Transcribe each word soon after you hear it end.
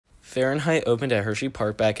Fahrenheit opened at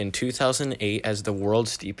Hersheypark back in 2008 as the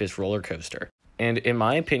world's steepest roller coaster. And in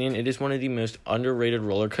my opinion, it is one of the most underrated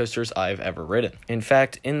roller coasters I've ever ridden. In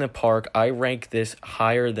fact, in the park, I rank this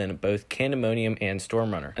higher than both Candemonium and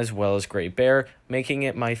Stormrunner, as well as Great Bear, making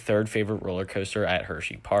it my third favorite roller coaster at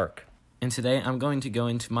Hersheypark. And today, I'm going to go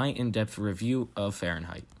into my in-depth review of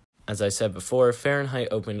Fahrenheit. As I said before, Fahrenheit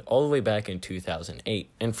opened all the way back in 2008,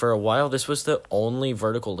 and for a while this was the only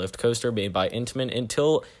vertical lift coaster made by Intamin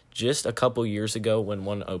until just a couple years ago when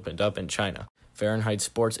one opened up in China. Fahrenheit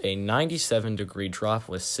sports a 97-degree drop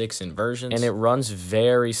with 6 inversions, and it runs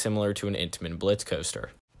very similar to an Intamin Blitz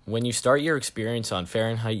coaster. When you start your experience on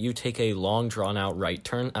Fahrenheit, you take a long drawn-out right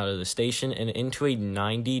turn out of the station and into a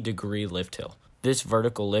 90-degree lift hill. This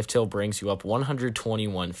vertical lift hill brings you up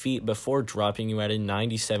 121 feet before dropping you at a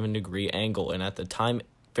 97-degree angle, and at the time,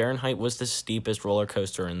 Fahrenheit was the steepest roller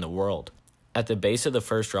coaster in the world. At the base of the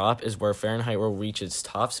first drop is where Fahrenheit will reach its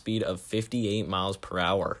top speed of 58 miles per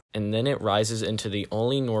hour, and then it rises into the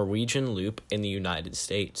only Norwegian loop in the United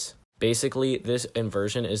States. Basically, this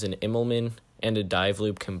inversion is an Immelman and a dive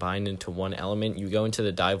loop combined into one element. You go into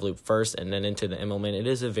the dive loop first and then into the Immelman. It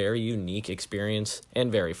is a very unique experience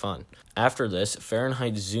and very fun. After this,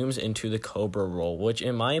 Fahrenheit zooms into the Cobra roll, which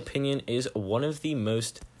in my opinion is one of the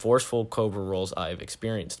most forceful Cobra rolls I've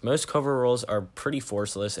experienced. Most Cobra rolls are pretty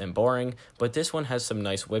forceless and boring, but this one has some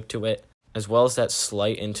nice whip to it, as well as that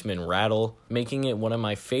slight Intamin rattle, making it one of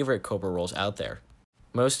my favorite Cobra rolls out there.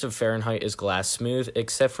 Most of Fahrenheit is glass smooth,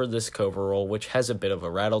 except for this Cobra roll, which has a bit of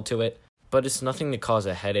a rattle to it, but it's nothing to cause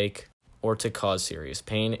a headache or to cause serious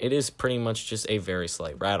pain. It is pretty much just a very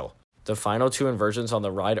slight rattle. The final 2 inversions on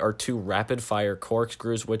the ride are 2 rapid-fire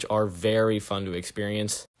corkscrews, which are very fun to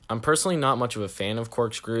experience. I'm personally not much of a fan of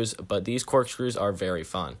corkscrews, but these corkscrews are very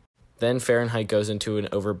fun. Then Fahrenheit goes into an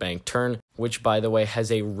overbank turn, which by the way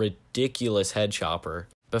has a ridiculous head chopper,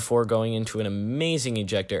 before going into an amazing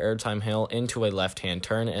ejector airtime hill into a left-hand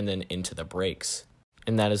turn and then into the brakes.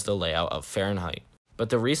 And that is the layout of Fahrenheit. But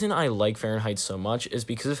the reason I like Fahrenheit so much is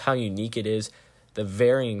because of how unique it is, the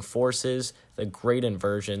varying forces, the great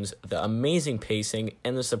inversions, the amazing pacing,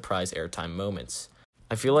 and the surprise airtime moments.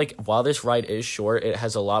 I feel like while this ride is short, it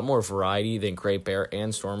has a lot more variety than Great Bear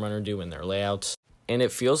and Stormrunner do in their layouts, and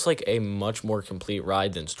it feels like a much more complete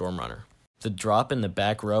ride than Stormrunner. The drop in the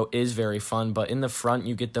back row is very fun, but in the front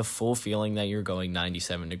you get the full feeling that you're going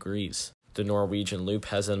 97 degrees. The Norwegian loop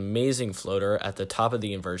has an amazing floater at the top of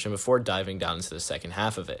the inversion before diving down into the second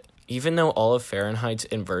half of it. Even though all of Fahrenheit's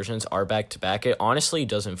inversions are back-to-back, it honestly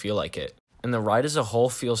doesn't feel like it. And the ride as a whole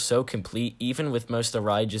feels so complete, even with most of the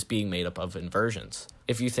ride just being made up of inversions.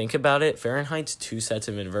 If you think about it, Fahrenheit's 2 sets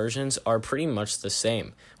of inversions are pretty much the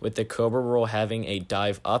same, with the Cobra roll having a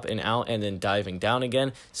dive up and out and then diving down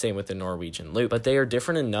again, same with the Norwegian loop. But they are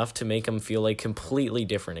different enough to make them feel like completely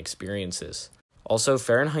different experiences. Also,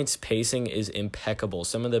 Fahrenheit's pacing is impeccable,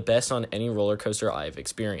 some of the best on any roller coaster I've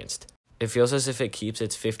experienced. It feels as if it keeps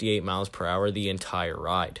its 58 miles per hour the entire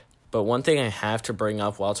ride. But one thing I have to bring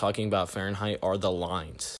up while talking about Fahrenheit are the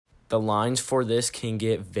lines. The lines for this can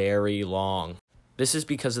get very long. This is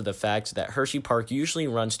because of the fact that Hersheypark usually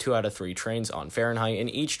runs 2 out of 3 trains on Fahrenheit, and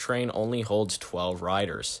each train only holds 12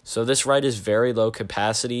 riders. So this ride is very low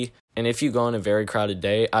capacity, and if you go on a very crowded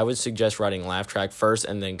day, I would suggest riding laugh track first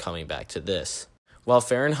and then coming back to this. While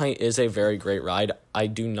Fahrenheit is a very great ride, I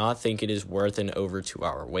do not think it is worth an over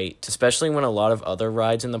 2-hour wait, especially when a lot of other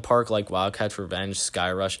rides in the park like Wildcat's Revenge,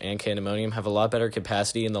 Sky Rush, and Candemonium have a lot better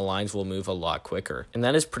capacity and the lines will move a lot quicker. And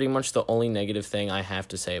that is pretty much the only negative thing I have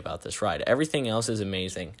to say about this ride. Everything else is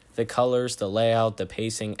amazing. The colors, the layout, the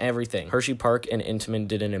pacing, everything. Hersheypark and Intamin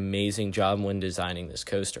did an amazing job when designing this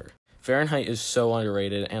coaster. Fahrenheit is so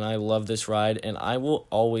underrated, and I love this ride, and I will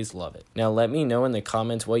always love it. Now let me know in the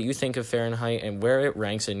comments what you think of Fahrenheit and where it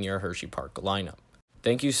ranks in your Hersheypark lineup.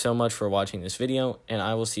 Thank you so much for watching this video, and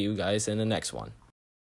I will see you guys in the next one.